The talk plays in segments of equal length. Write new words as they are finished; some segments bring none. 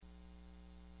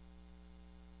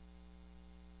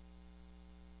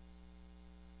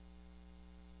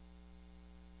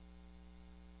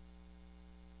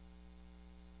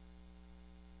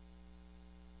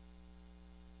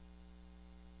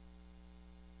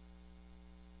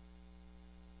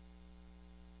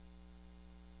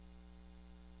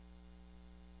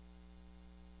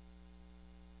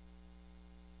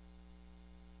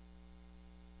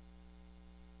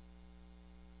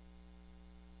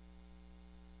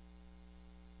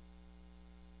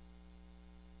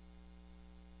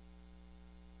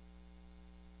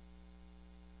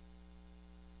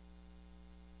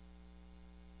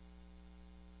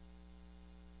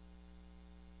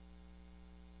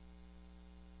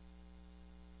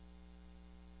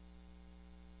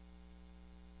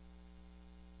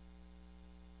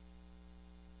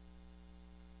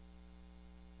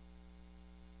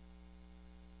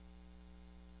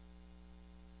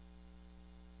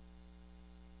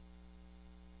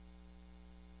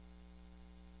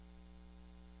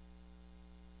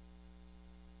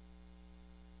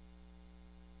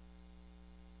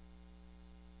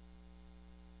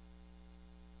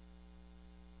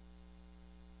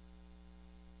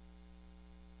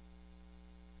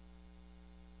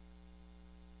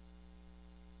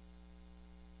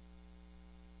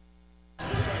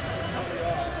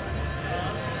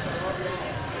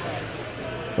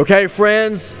Okay,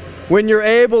 friends, when you're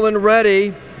able and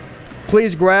ready,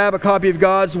 please grab a copy of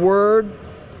God's Word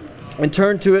and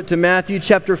turn to Matthew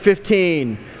chapter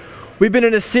 15. We've been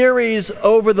in a series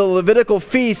over the Levitical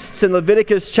feasts in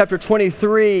Leviticus chapter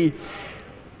 23,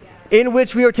 in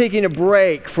which we are taking a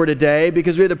break for today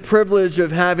because we have the privilege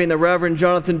of having the Reverend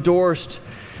Jonathan Dorst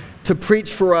to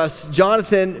preach for us.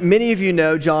 Jonathan, many of you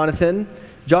know Jonathan.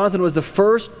 Jonathan was the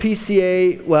first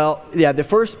PCA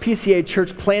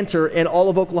church planter in all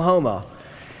of Oklahoma.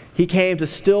 He came to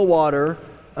Stillwater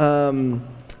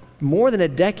more than a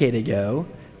decade ago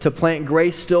to plant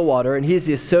Grace Stillwater, and he's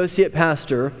the associate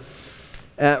pastor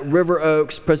at River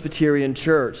Oaks Presbyterian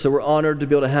Church. So we're honored to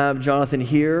be able to have Jonathan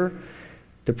here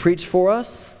to preach for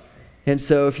us. And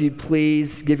so if you'd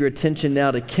please give your attention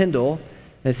now to Kendall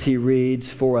as he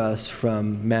reads for us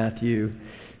from Matthew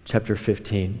chapter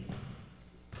 15.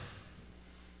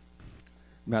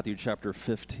 Matthew chapter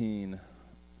 15,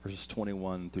 verses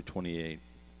 21 through 28.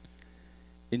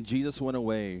 And Jesus went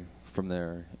away from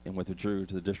there and withdrew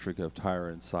to the district of Tyre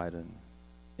and Sidon.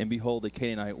 And behold, a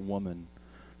Canaanite woman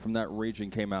from that region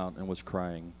came out and was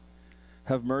crying,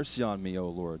 "Have mercy on me, O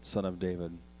Lord, Son of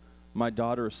David. My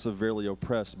daughter is severely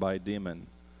oppressed by a demon."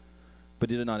 But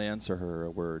he did not answer her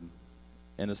a word.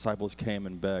 And disciples came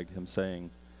and begged him, saying,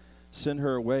 "Send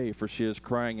her away, for she is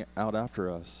crying out after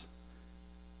us."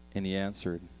 And he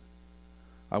answered,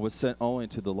 "I was sent only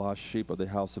to the lost sheep of the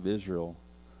house of Israel."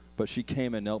 But she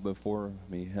came and knelt before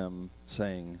him,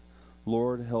 saying,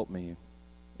 "Lord, help me."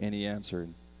 And he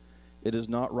answered, "It is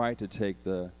not right to take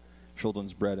the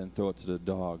children's bread and throw it to the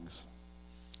dogs."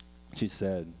 She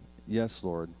said, "Yes,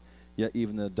 Lord, yet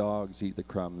even the dogs eat the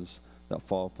crumbs that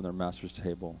fall from their master's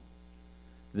table."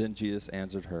 Then Jesus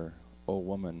answered her, "O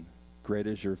woman, great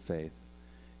is your faith.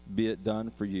 Be it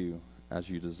done for you as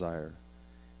you desire."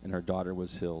 And her daughter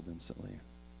was healed instantly.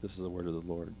 This is the word of the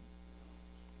Lord.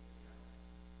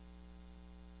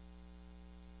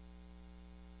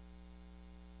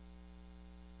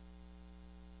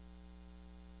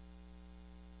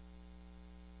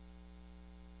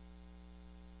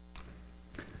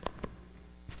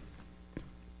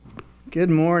 Good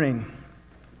morning.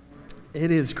 It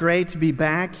is great to be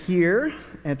back here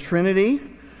at Trinity.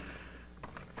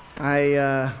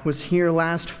 I was here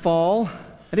last fall.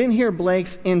 I didn't hear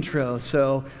Blake's intro,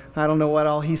 so I don't know what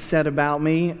all he said about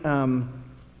me. I'm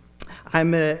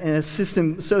an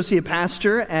associate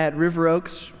pastor at River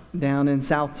Oaks down in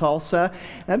South Tulsa.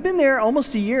 And I've been there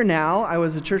almost a year now. I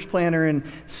was a church planter in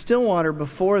Stillwater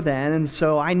before then, and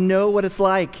so I know what it's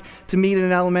like to meet in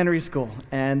an elementary school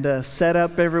and set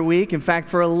up every week. In fact,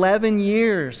 for 11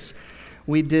 years,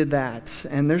 we did that,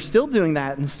 and they're still doing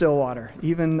that in Stillwater,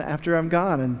 even after I'm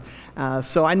gone. And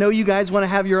so I know you guys want to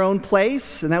have your own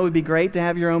place, and that would be great to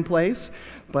have your own place,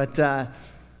 but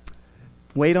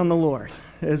wait on the Lord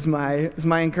is my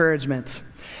encouragement.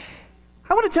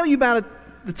 I want to tell you about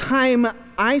the time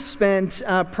I spent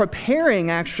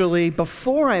preparing, actually,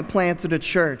 before I planted a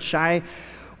church. I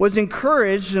was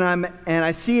encouraged, and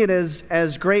I see it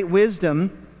as great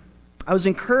wisdom. I was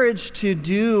encouraged to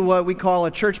do what we call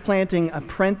a church planting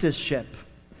apprenticeship.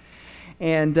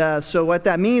 And so what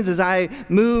that means is I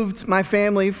moved my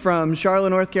family from Charlotte,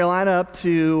 North Carolina up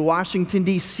to Washington,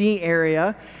 D.C.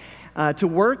 area to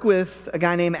work with a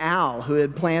guy named Al who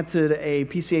had planted a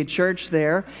PCA church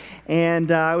there.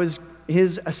 And I was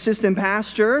his assistant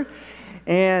pastor,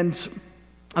 and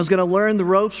I was going to learn the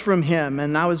ropes from him,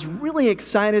 and I was really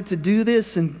excited to do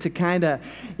this and to kind of,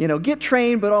 get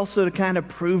trained, but also to kind of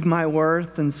prove my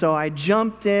worth. And so I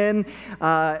jumped in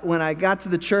when I got to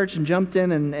the church and jumped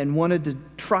in and wanted to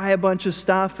try a bunch of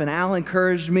stuff. And Al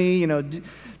encouraged me,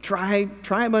 try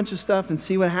a bunch of stuff and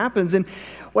see what happens. And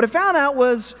what I found out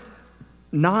was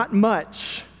not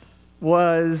much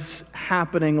was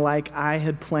happening like I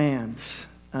had planned.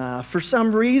 For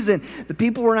some reason, the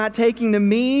people were not taking to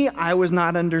me. I was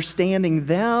not understanding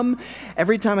them.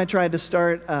 Every time I tried to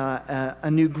start a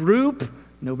new group,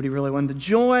 nobody really wanted to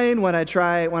join. When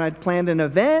I planned an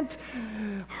event,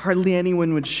 hardly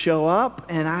anyone would show up,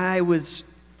 and I was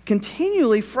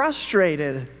continually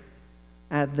frustrated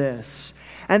at this.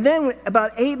 And then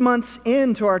about 8 months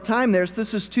into our time there, so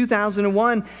this is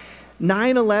 2001,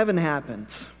 9/11 happened.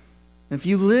 If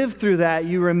you lived through that,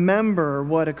 you remember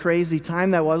what a crazy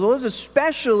time that was. Well, it was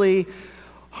especially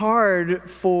hard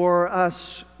for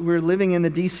us. We're living in the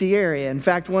D.C. area. In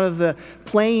fact, one of the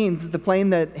plane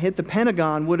that hit the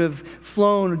Pentagon would have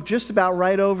flown just about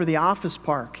right over the office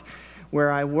park where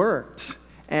I worked.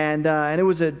 And it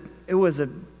was a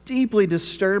deeply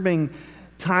disturbing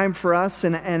time for us.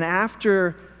 And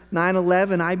after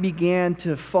 9/11, I began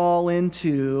to fall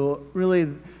into really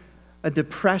a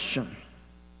depression.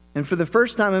 And for the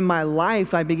first time in my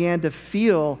life, I began to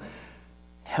feel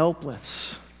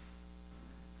helpless.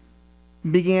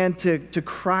 Began to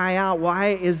cry out, why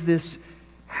is this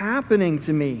happening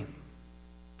to me?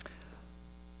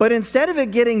 But instead of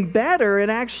it getting better, it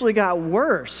actually got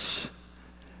worse.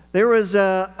 There was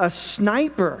a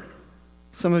sniper,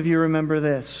 some of you remember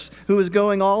this, who was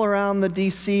going all around the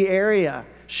D.C. area,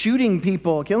 shooting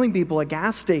people, killing people at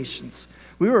gas stations.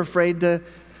 We were afraid to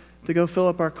go fill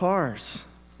up our cars.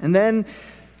 And then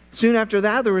soon after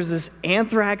that, there was this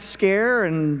anthrax scare,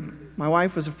 and my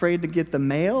wife was afraid to get the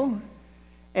mail.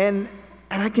 And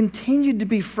I continued to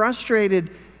be frustrated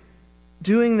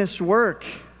doing this work,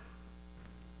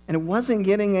 and it wasn't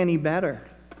getting any better.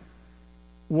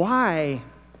 Why?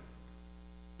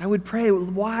 I would pray,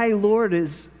 why, Lord,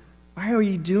 why are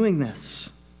you doing this?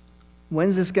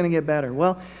 When's this going to get better?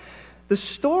 Well, the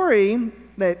story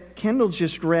that Kendall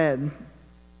just read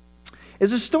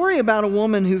is a story about a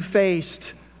woman who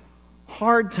faced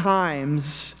hard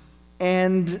times,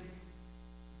 and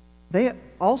they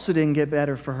also didn't get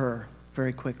better for her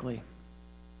very quickly.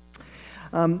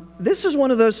 This is one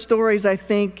of those stories, I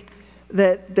think,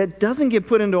 that doesn't get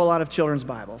put into a lot of children's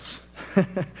Bibles.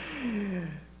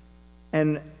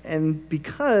 and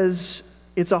because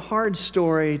it's a hard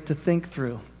story to think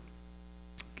through.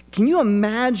 Can you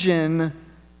imagine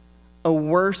a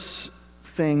worse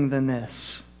thing than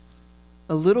this?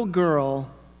 A little girl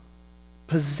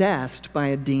possessed by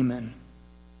a demon.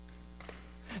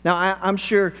 Now, I'm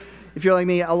sure if you're like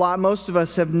me, most of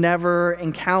us have never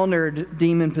encountered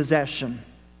demon possession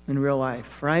in real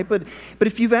life, right? But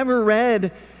if you've ever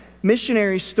read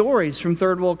missionary stories from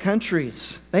third world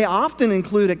countries, they often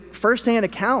include firsthand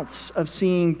accounts of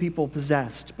seeing people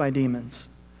possessed by demons.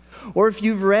 Or if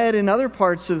you've read in other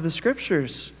parts of the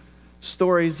scriptures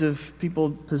stories of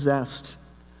people possessed,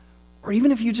 or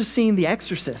even if you've just seen The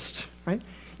Exorcist, right?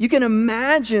 You can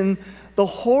imagine the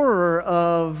horror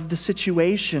of the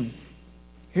situation.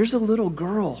 Here's a little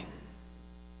girl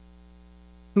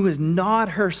who is not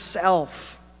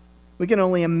herself. We can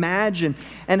only imagine.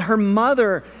 And her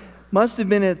mother must have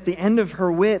been at the end of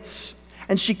her wits.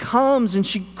 And she comes and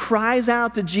she cries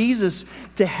out to Jesus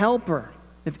to help her.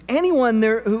 If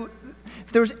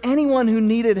there was anyone who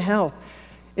needed help,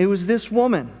 it was this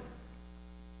woman.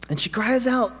 And she cries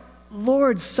out,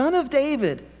 Lord, Son of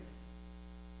David.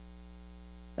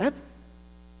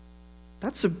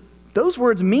 Those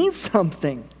words mean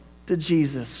something to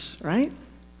Jesus, right?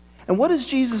 And what does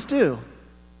Jesus do?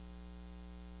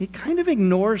 He kind of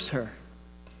ignores her.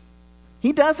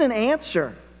 He doesn't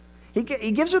answer. He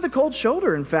gives her the cold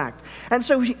shoulder, in fact. And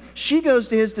so she goes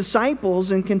to his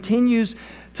disciples and continues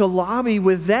to lobby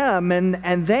with them,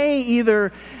 and they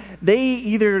either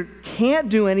can't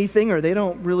do anything or they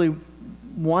don't really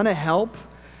want to help,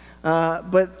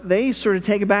 but they sort of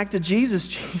take it back to Jesus.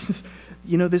 Jesus,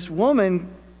 this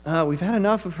woman, we've had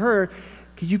enough of her.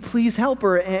 Could you please help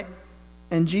her?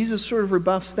 And Jesus sort of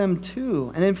rebuffs them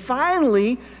too. And then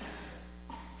finally,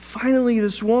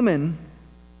 this woman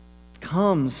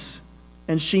comes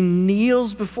and she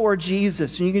kneels before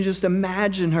Jesus. And you can just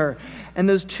imagine her. And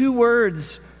those two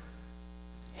words,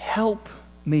 help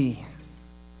me.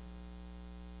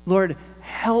 Lord,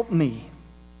 help me.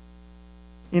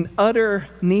 In utter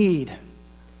need,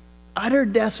 utter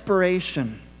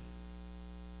desperation.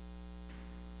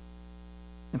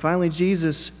 And finally,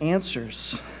 Jesus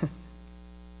answers.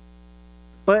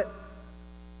 But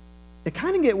it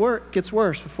kind of gets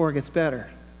worse before it gets better.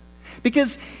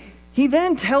 Because he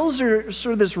then tells her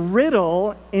sort of this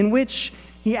riddle in which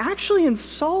he actually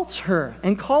insults her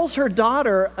and calls her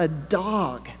daughter a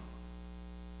dog.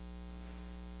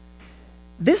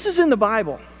 This is in the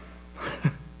Bible.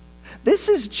 This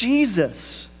is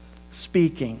Jesus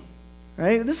speaking,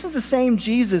 right? This is the same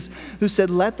Jesus who said,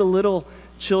 let the little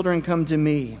children come to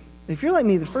me. If you're like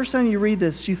me, the first time you read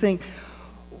this, you think,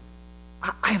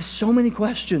 I have so many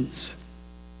questions.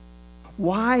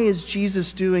 Why is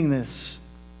Jesus doing this?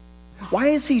 Why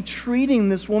is he treating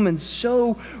this woman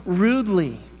so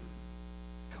rudely?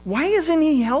 Why isn't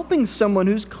he helping someone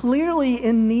who's clearly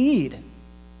in need?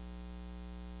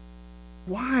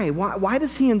 Why? Why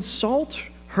does he insult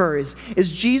her? Is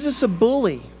Jesus a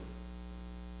bully?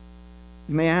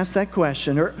 You may ask that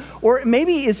question. Or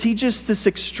maybe is he just this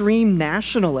extreme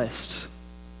nationalist,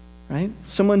 right?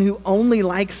 Someone who only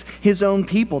likes his own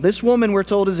people. This woman, we're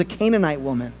told, is a Canaanite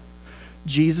woman.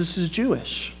 Jesus is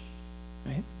Jewish,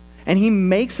 right? And he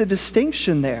makes a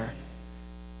distinction there.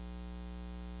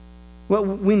 Well,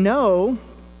 we know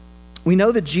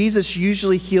that Jesus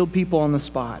usually healed people on the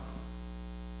spot.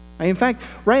 In fact,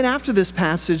 right after this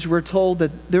passage, we're told that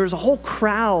there was a whole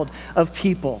crowd of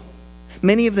people.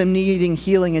 many of them needing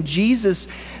healing. And Jesus,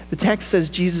 the text says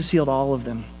Jesus healed all of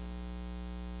them.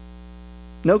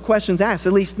 No questions asked,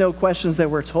 at least no questions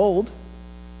that we're told,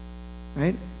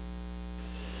 right?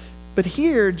 But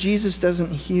here, Jesus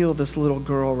doesn't heal this little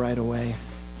girl right away.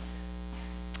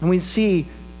 And we see,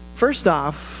 first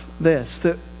off, this,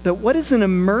 that what is an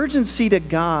emergency to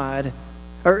God,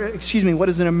 what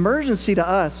is an emergency to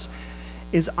us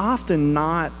is often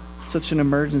not such an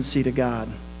emergency to God.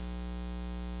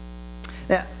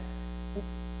 Now,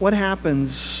 what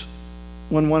happens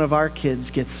when one of our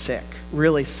kids gets sick,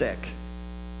 really sick?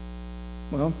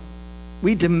 Well,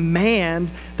 we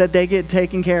demand that they get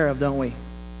taken care of, don't we?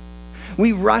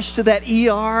 We rush to that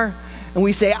ER and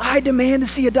we say, I demand to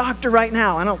see a doctor right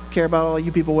now. I don't care about all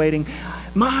you people waiting.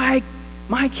 My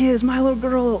kids, my little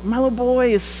girl, my little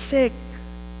boy is sick.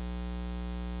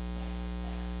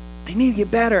 They need to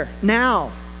get better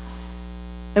now.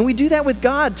 And we do that with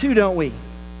God too, don't we?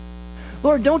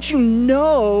 Lord, don't you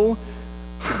know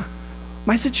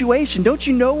my situation? Don't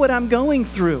you know what I'm going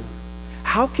through?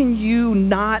 How can you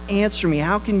not answer me?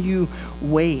 How can you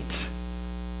wait?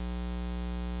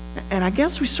 And I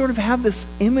guess we sort of have this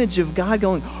image of God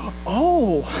going,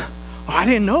 oh, I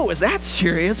didn't know it was that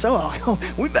serious. Oh,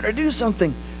 we better do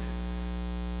something.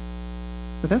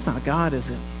 But that's not God, is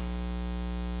it?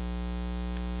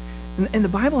 And the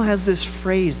Bible has this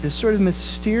phrase, this sort of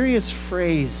mysterious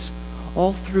phrase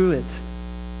all through it.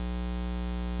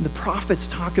 The prophets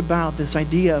talk about this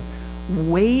idea of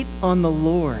wait on the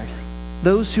Lord.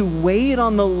 Those who wait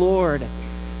on the Lord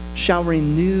shall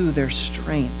renew their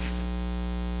strength.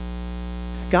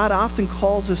 God often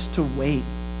calls us to wait,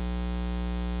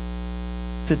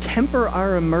 to temper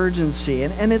our emergency.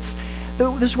 And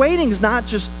this waiting is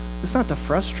it's not to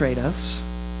frustrate us.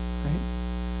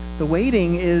 Right? The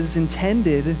waiting is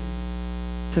intended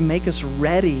to make us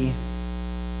ready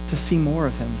to see more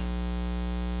of Him.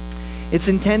 It's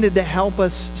intended to help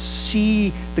us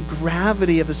see the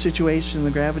gravity of the situation,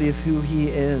 the gravity of who He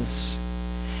is.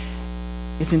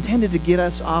 It's intended to get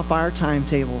us off our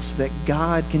timetable so that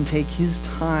God can take His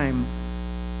time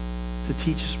to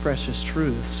teach us precious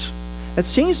truths. That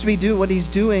seems to be what He's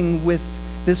doing with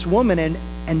this woman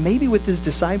and maybe with His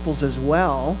disciples as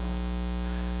well.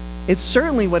 It's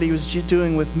certainly what He was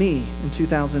doing with me in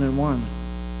 2001.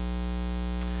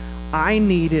 I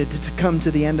needed to come to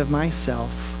the end of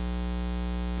myself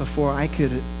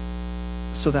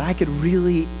so that I could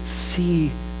really see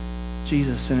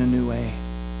Jesus in a new way.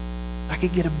 I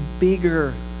could get a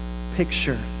bigger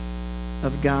picture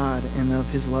of God and of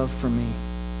His love for me.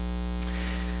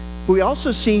 But we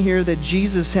also see here that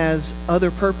Jesus has other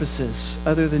purposes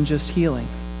other than just healing.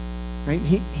 Right?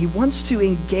 He wants to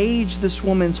engage this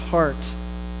woman's heart.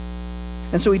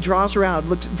 And so He draws her out.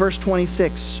 Look at verse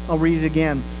 26. I'll read it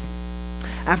again.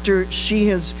 After she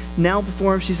has knelt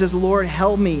before Him, she says, Lord,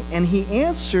 help me. And He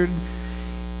answered,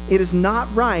 it is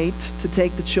not right to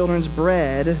take the children's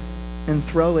bread and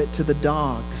throw it to the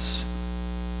dogs.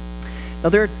 Now,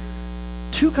 there are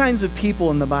two kinds of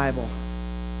people in the Bible.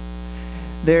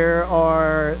 There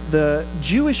are the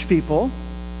Jewish people,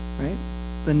 right?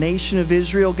 The nation of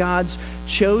Israel, God's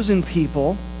chosen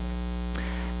people.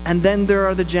 And then there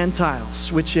are the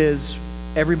Gentiles, which is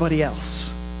everybody else.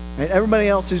 Right? Everybody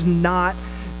else who's not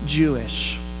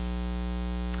Jewish.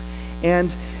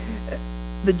 And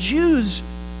the Jews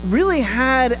really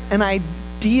had an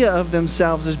idea of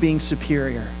themselves as being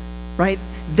superior, right?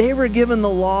 They were given the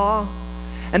law,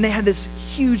 and they had this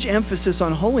huge emphasis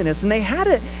on holiness. And they had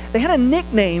a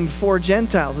nickname for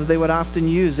Gentiles that they would often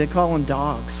use. They call them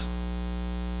dogs.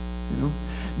 You know?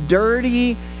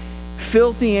 Dirty,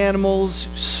 filthy animals,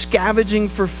 scavenging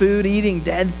for food, eating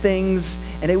dead things.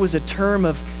 And it was a term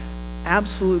of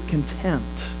absolute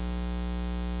contempt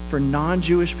for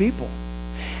non-Jewish people.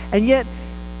 And yet,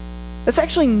 that's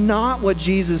actually not what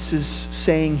Jesus is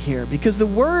saying here, because the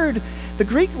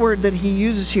Greek word that He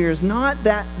uses here is not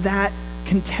that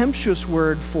contemptuous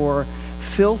word for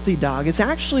filthy dog. It's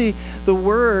actually the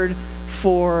word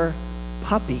for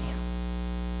puppy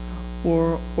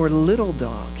or little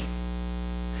dog.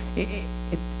 It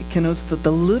connotes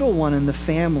the little one in the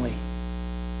family.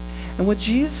 And what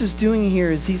Jesus is doing here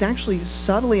is He's actually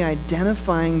subtly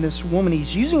identifying this woman.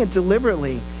 He's using it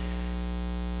deliberately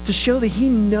to show that He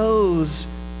knows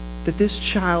that this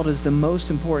child is the most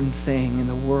important thing in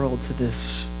the world to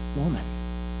this woman.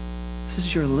 This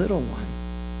is your little one.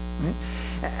 Right?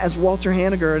 As Walter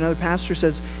Haniger, another pastor,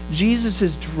 says, Jesus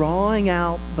is drawing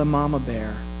out the mama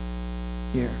bear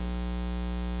here.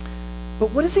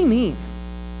 But what does He mean?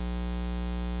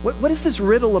 What is this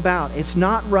riddle about? It's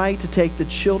not right to take the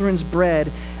children's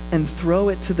bread and throw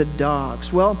it to the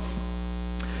dogs. Well,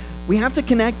 we have to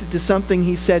connect it to something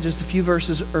he said just a few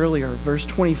verses earlier, verse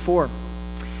 24.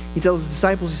 He tells his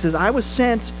disciples, he says, I was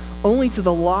sent only to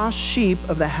the lost sheep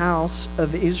of the house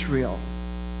of Israel.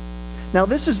 Now,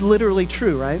 this is literally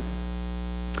true, right?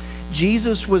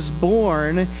 Jesus was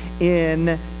born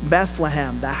in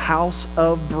Bethlehem, the house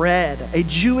of bread, a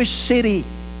Jewish city.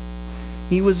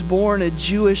 He was born a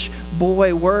Jewish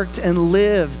boy, worked and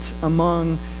lived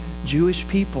among Jewish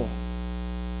people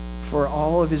for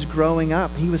all of his growing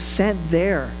up. He was sent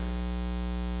there,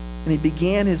 and he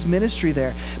began his ministry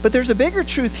there. But there's a bigger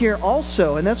truth here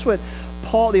also, and that's what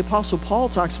the Apostle Paul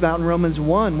talks about in Romans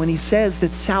 1 when he says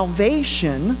that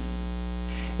salvation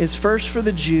is first for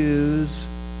the Jews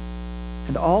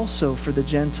and also for the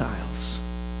Gentiles.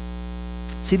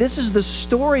 See, this is the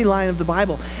storyline of the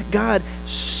Bible. God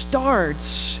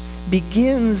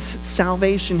begins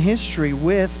salvation history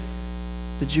with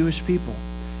the Jewish people.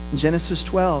 In Genesis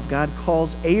 12, God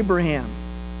calls Abraham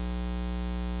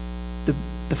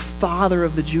the father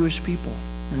of the Jewish people,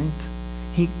 right?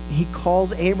 He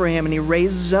calls Abraham and he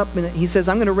raises up, and he says,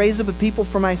 I'm going to raise up a people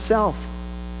for myself.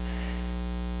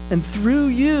 And through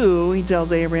you, he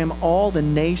tells Abraham, all the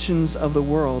nations of the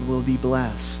world will be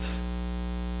blessed.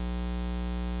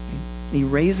 He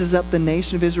raises up the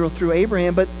nation of Israel through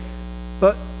Abraham, but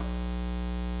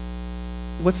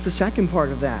what's the second part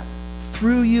of that?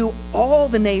 Through you, all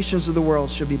the nations of the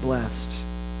world shall be blessed.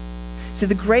 See,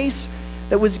 the grace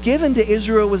that was given to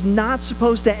Israel was not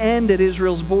supposed to end at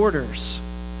Israel's borders.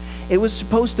 It was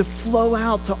supposed to flow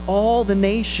out to all the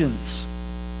nations.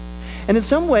 And in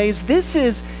some ways, this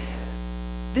is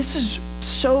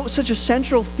such a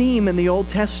central theme in the Old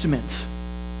Testament.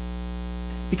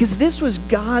 Because this was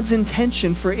God's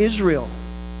intention for Israel,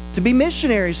 to be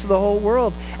missionaries to the whole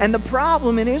world. And the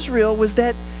problem in Israel was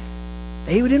that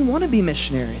they didn't want to be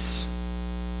missionaries.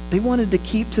 They wanted to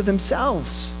keep to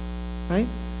themselves, right?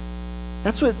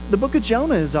 That's what the book of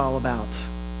Jonah is all about.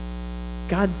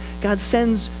 God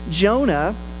sends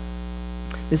Jonah,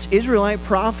 this Israelite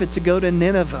prophet, to go to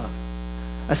Nineveh,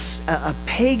 a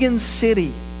pagan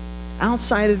city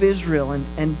outside of Israel,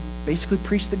 and basically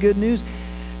preach the good news.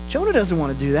 Jonah doesn't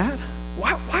want to do that.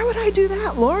 Why would I do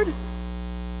that, Lord?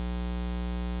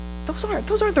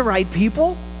 Those aren't the right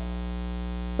people.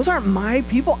 Those aren't my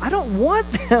people. I don't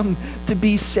want them to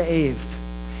be saved.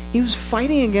 He was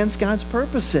fighting against God's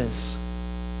purposes.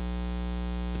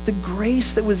 The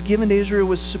grace that was given to Israel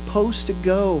was supposed to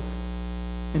go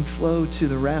and flow to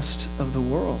the rest of the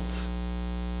world.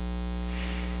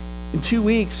 In 2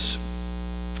 weeks,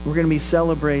 we're going to be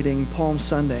celebrating Palm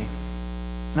Sunday.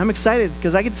 And I'm excited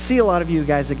because I get to see a lot of you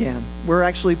guys again. We're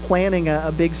actually planning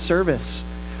a big service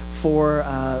for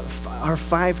our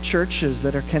 5 churches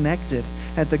that are connected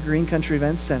at the Green Country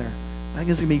Events Center. I think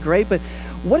it's going to be great. But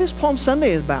what is Palm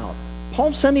Sunday about?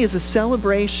 Palm Sunday is a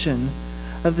celebration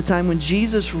of the time when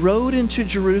Jesus rode into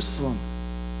Jerusalem,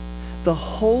 the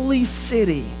holy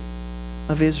city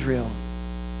of Israel.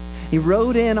 He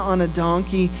rode in on a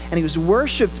donkey, and he was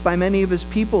worshipped by many of his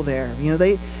people there. You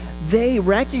know, they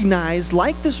recognized,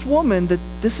 like this woman, that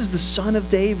this is the Son of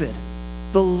David,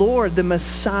 the Lord, the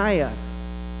Messiah.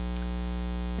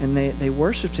 And they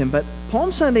worshipped him. But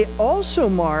Palm Sunday also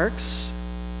marks,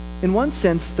 in one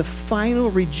sense, the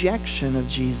final rejection of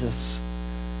Jesus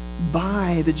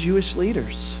by the Jewish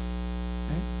leaders.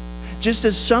 Right? Just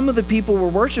as some of the people were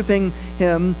worshiping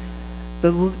him,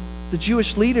 the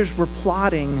Jewish leaders were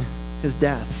plotting his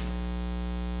death.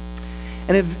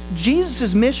 And if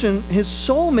Jesus' mission, his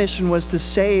sole mission, was to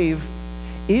save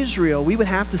Israel, we would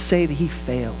have to say that he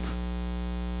failed.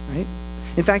 Right?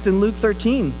 In fact, in Luke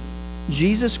 13,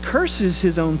 Jesus curses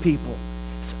his own people.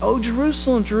 He says, "Oh,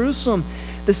 Jerusalem, Jerusalem,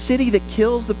 the city that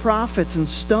kills the prophets and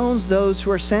stones those who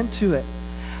are sent to it.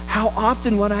 How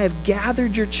often would I have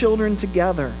gathered your children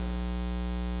together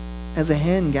as a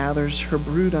hen gathers her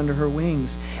brood under her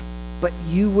wings? But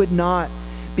you would not.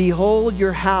 Behold,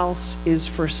 your house is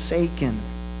forsaken."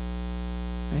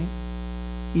 Right?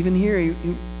 Even here, you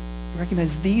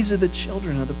recognize these are the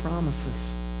children of the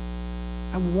promises.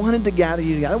 I wanted to gather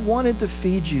you together. I wanted to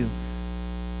feed you.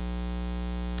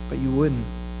 But you wouldn't.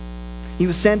 He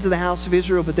was sent to the house of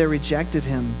Israel, but they rejected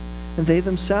him. And they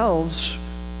themselves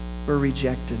were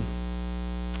rejected.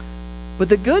 But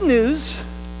the good news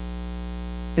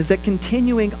is that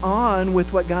continuing on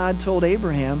with what God told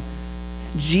Abraham,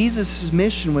 Jesus'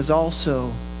 mission was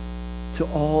also to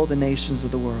all the nations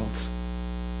of the world.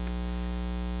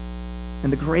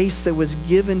 And the grace that was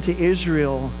given to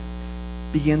Israel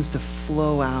begins to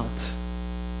flow out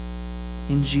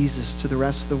in Jesus to the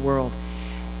rest of the world.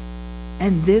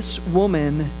 And this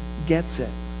woman gets it.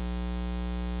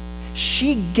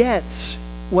 She gets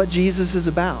what Jesus is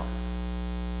about.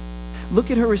 Look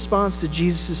at her response to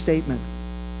Jesus' statement.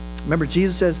 Remember,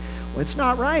 Jesus says, well, it's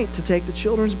not right to take the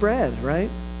children's bread, right?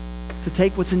 To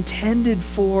take what's intended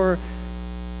for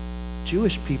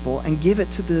Jewish people and give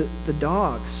it to the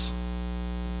dogs,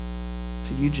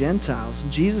 to you Gentiles.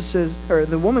 And Jesus says, or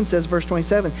the woman says, verse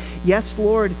 27, yes,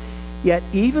 Lord, yet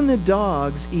even the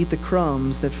dogs eat the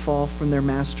crumbs that fall from their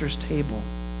master's table.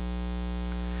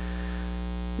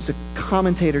 There's a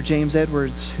commentator, James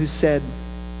Edwards, who said,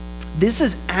 this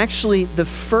is actually the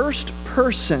first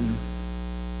person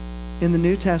in the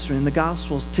New Testament, in the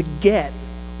Gospels, to get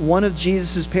one of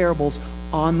Jesus' parables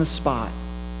on the spot.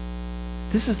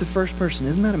 This is the first person.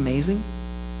 Isn't that amazing?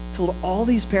 Told all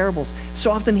these parables.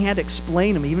 So often he had to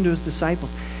explain them, even to his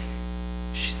disciples.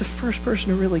 She's the first person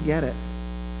to really get it.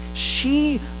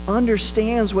 She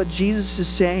understands what Jesus is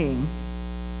saying.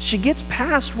 She gets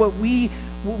past what we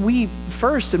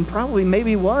first and probably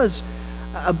maybe was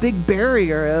a big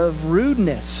barrier of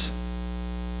rudeness.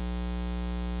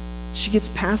 She gets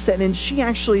past that, and she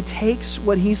actually takes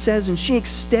what he says and she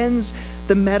extends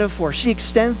the metaphor. She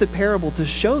extends the parable to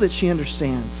show that she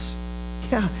understands.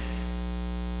 Yeah,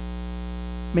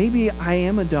 maybe I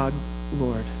am a dog,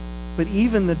 Lord, but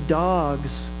even the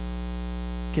dogs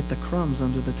get the crumbs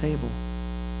under the table.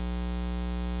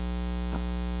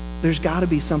 There's got to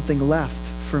be something left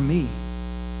for me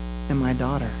and my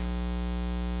daughter.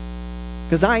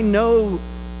 Because I know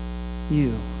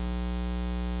you.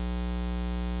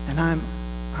 And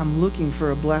I'm looking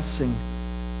for a blessing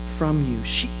from you.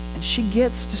 She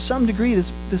gets to some degree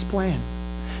this plan.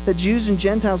 That Jews and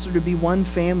Gentiles are to be one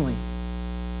family.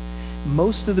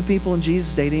 Most of the people in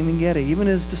Jesus' day didn't even get it. Even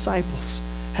his disciples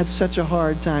had such a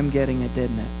hard time getting it,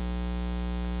 didn't it?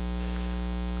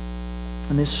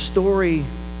 And this story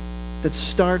that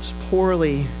starts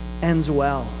poorly ends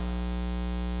well.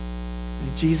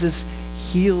 Jesus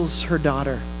heals her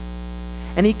daughter.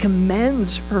 And he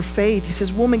commends her faith. He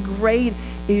says, woman, great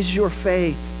is your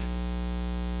faith.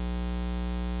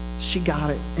 She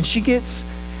got it. And she gets,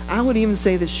 I would even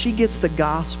say that she gets the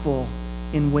gospel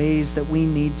in ways that we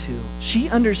need to. She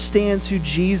understands who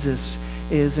Jesus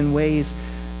is in ways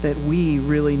that we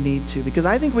really need to. Because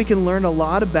I think we can learn a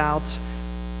lot about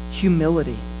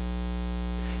humility.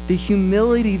 The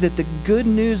humility that the good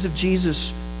news of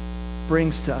Jesus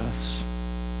brings to us.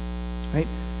 Right?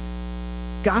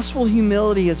 Gospel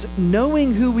humility is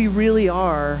knowing who we really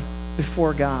are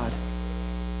before God.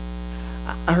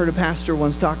 I heard a pastor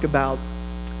once talk about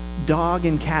dog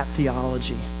and cat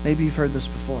theology. Maybe you've heard this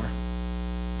before.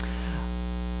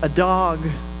 A dog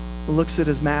looks at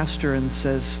his master and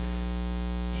says,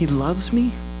 he loves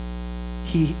me,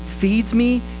 he feeds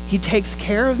me, he takes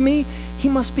care of me, he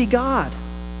must be God.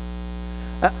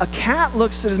 A cat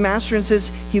looks at his master and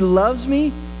says, he loves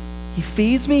me, he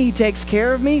feeds me, he takes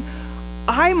care of me,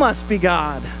 I must be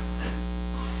God.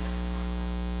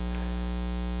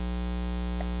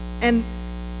 And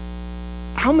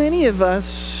how many of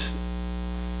us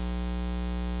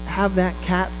have that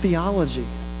cat theology,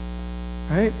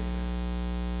 right?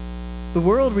 The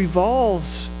world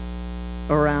revolves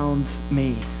around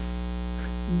me.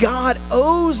 God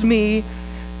owes me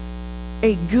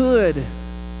a good,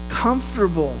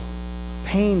 comfortable,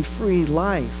 pain-free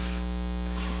life.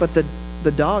 But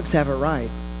the dogs have it right.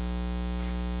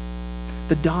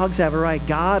 The dogs have it right.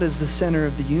 God is the center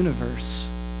of the universe.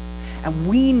 And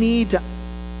we need to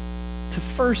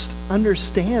first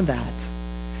understand that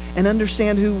and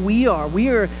understand who we are. We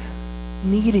are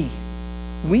needy.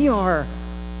 We are,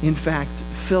 in fact,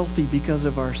 filthy because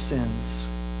of our sins.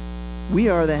 We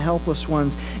are the helpless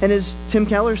ones. And as Tim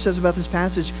Keller says about this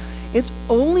passage, it's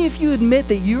only if you admit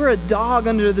that you're a dog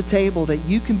under the table that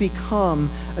you can become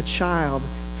a child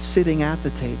sitting at the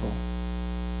table.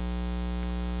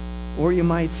 Or you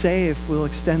might say, if we'll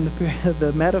extend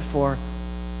the metaphor,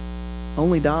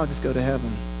 only dogs go to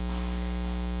heaven.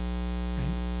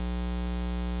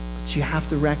 Right? But you have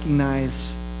to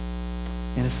recognize,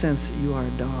 in a sense, that you are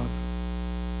a dog.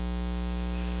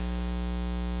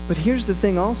 But here's the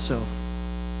thing also.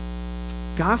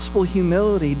 Gospel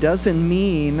humility doesn't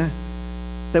mean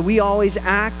that we always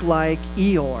act like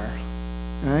Eeyore,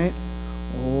 right?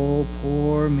 Oh,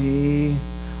 poor me.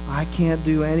 I can't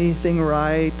do anything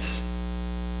right.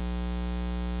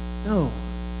 No.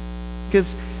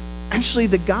 Because actually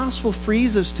the gospel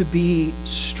frees us to be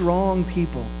strong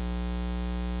people,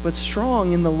 but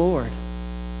strong in the Lord.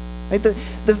 Right? The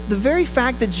very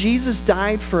fact that Jesus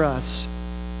died for us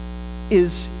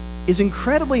is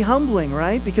incredibly humbling,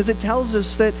 right? Because it tells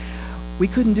us that we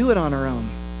couldn't do it on our own.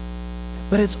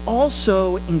 But it's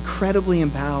also incredibly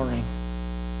empowering,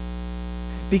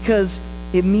 because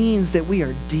it means that we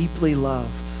are deeply loved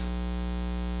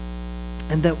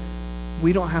and that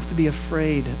we don't have to be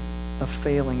afraid of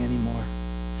failing anymore.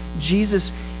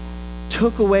 Jesus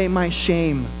took away my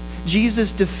shame.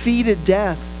 Jesus defeated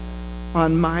death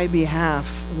on my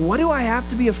behalf. What do I have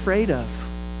to be afraid of?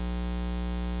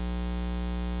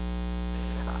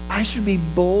 I should be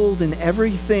bold in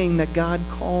everything that God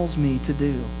calls me to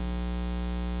do.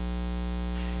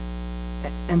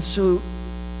 And so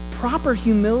proper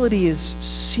humility is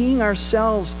seeing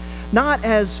ourselves not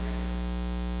as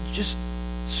just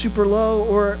super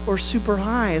low or super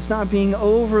high. It's not being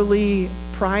overly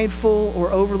prideful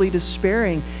or overly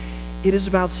despairing. It is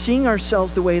about seeing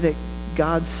ourselves the way that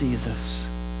God sees us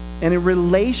and in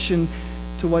relation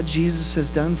to what Jesus has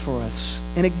done for us.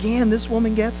 And again, this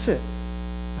woman gets it.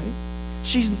 Right?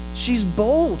 She's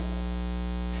bold.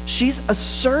 She's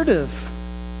assertive.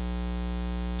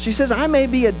 She says, I may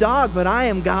be a dog, but I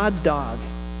am God's dog.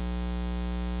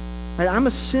 Right? I'm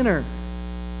a sinner,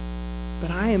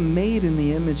 but I am made in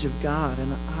the image of God,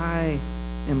 and I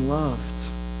am loved.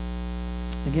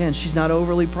 Again, she's not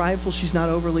overly prideful. She's not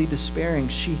overly despairing.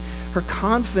 Her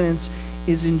confidence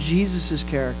is in Jesus'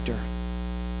 character,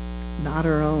 not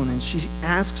her own. And she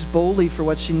asks boldly for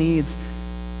what she needs,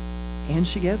 and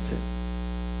she gets it.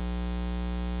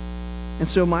 And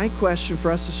so my question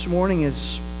for us this morning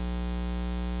is,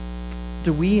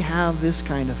 do we have this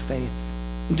kind of faith?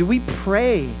 Do we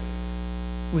pray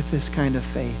with this kind of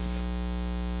faith?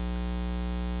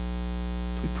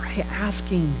 Do we pray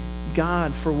asking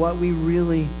God for what we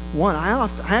really want? I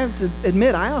have to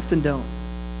admit, I often don't.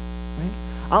 Right?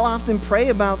 I'll often pray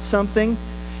about something,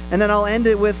 and then I'll end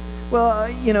it with, well,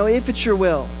 if it's your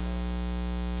will.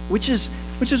 Which is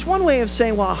one way of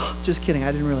saying, well, just kidding,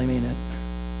 I didn't really mean it.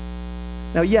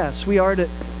 Now, yes, we are to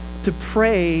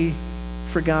pray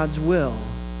for God's will.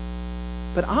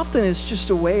 But often it's just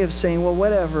a way of saying, well,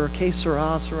 whatever, que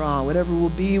sera, sera, whatever will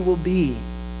be, will be.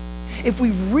 If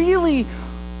we really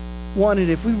wanted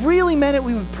it, if we really meant it,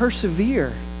 we would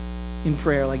persevere in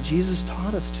prayer like Jesus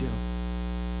taught us to.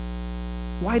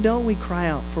 Why don't we cry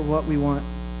out for what we want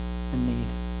and need?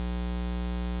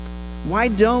 Why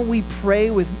don't we pray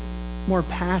with more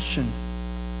passion,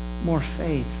 more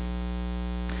faith,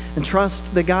 and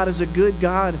trust that God is a good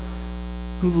God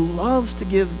who loves to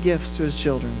give gifts to his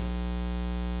children?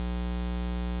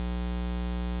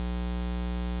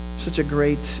 Such a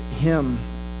great hymn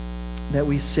that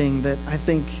we sing that I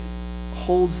think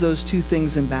holds those two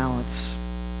things in balance.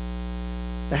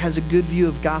 That has a good view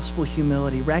of gospel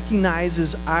humility,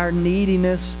 recognizes our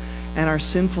neediness and our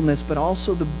sinfulness, but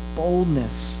also the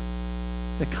boldness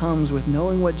that comes with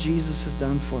knowing what Jesus has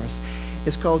done for us.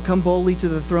 It's called Come Boldly to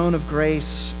the Throne of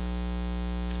Grace.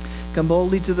 Come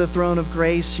boldly to the throne of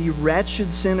grace, ye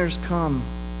wretched sinners, come.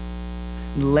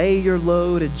 And lay your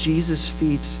load at Jesus'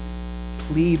 feet.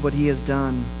 Plead what he has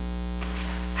done.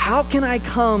 How can I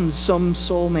come, some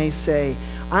soul may say?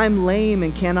 I'm lame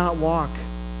and cannot walk.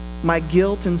 My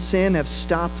guilt and sin have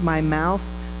stopped my mouth.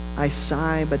 I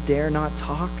sigh but dare not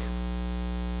talk.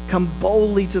 Come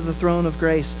boldly to the throne of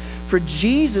grace, for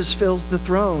Jesus fills the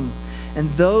throne, and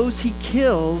those he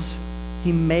kills,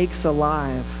 he makes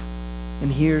alive,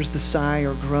 and hears the sigh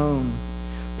or groan.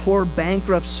 Poor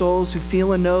bankrupt souls who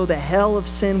feel and know the hell of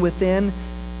sin within,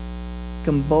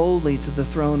 come boldly to the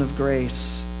throne of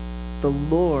grace. The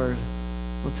Lord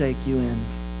will take you in.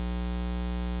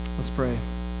 Let's pray.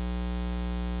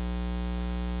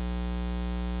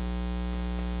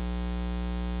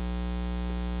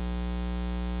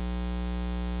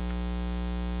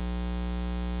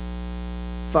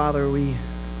 Father, we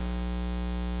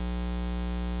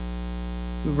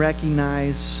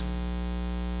recognize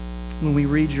when we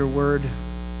read your word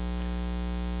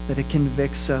that it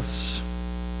convicts us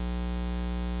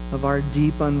of our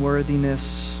deep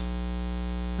unworthiness,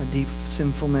 our deep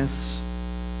sinfulness.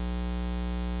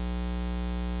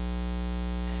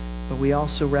 But we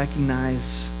also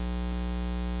recognize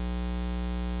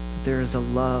that there is a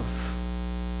love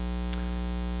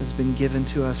that's been given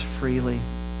to us freely,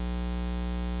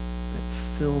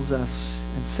 that fills us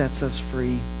and sets us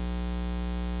free.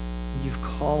 You've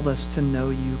called us to know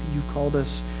you. You've called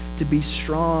us to be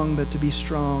strong, but to be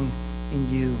strong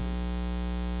in you.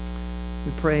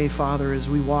 We pray, Father, as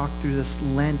we walk through this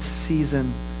Lent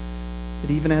season, that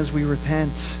even as we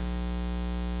repent,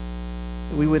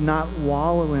 that we would not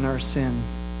wallow in our sin,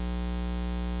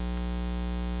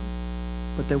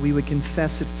 but that we would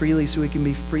confess it freely so we can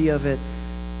be free of it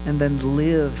and then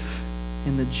live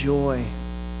in the joy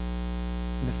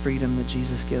and the freedom that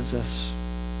Jesus gives us.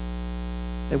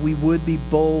 That we would be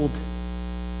bold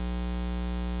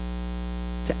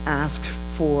to ask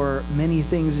for many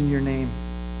things in your name.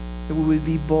 That we would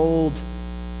be bold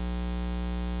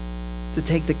to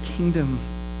take the kingdom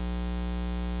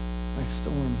by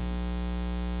storm.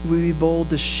 Would we be bold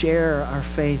to share our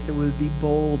faith? That we would be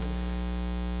bold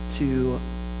to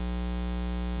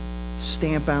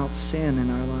stamp out sin in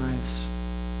our lives,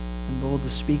 and bold to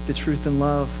speak the truth in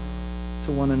love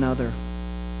to one another,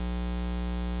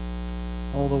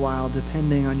 all the while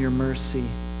depending on your mercy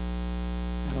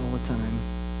at all the time.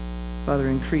 Father,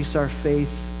 increase our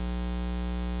faith,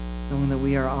 knowing that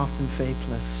we are often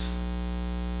faithless,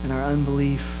 and our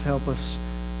unbelief help us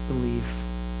believe.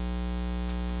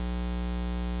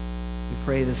 We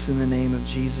pray this in the name of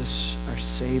Jesus, our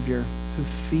Savior, who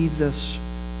feeds us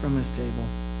from his table.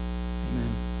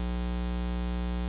 Amen.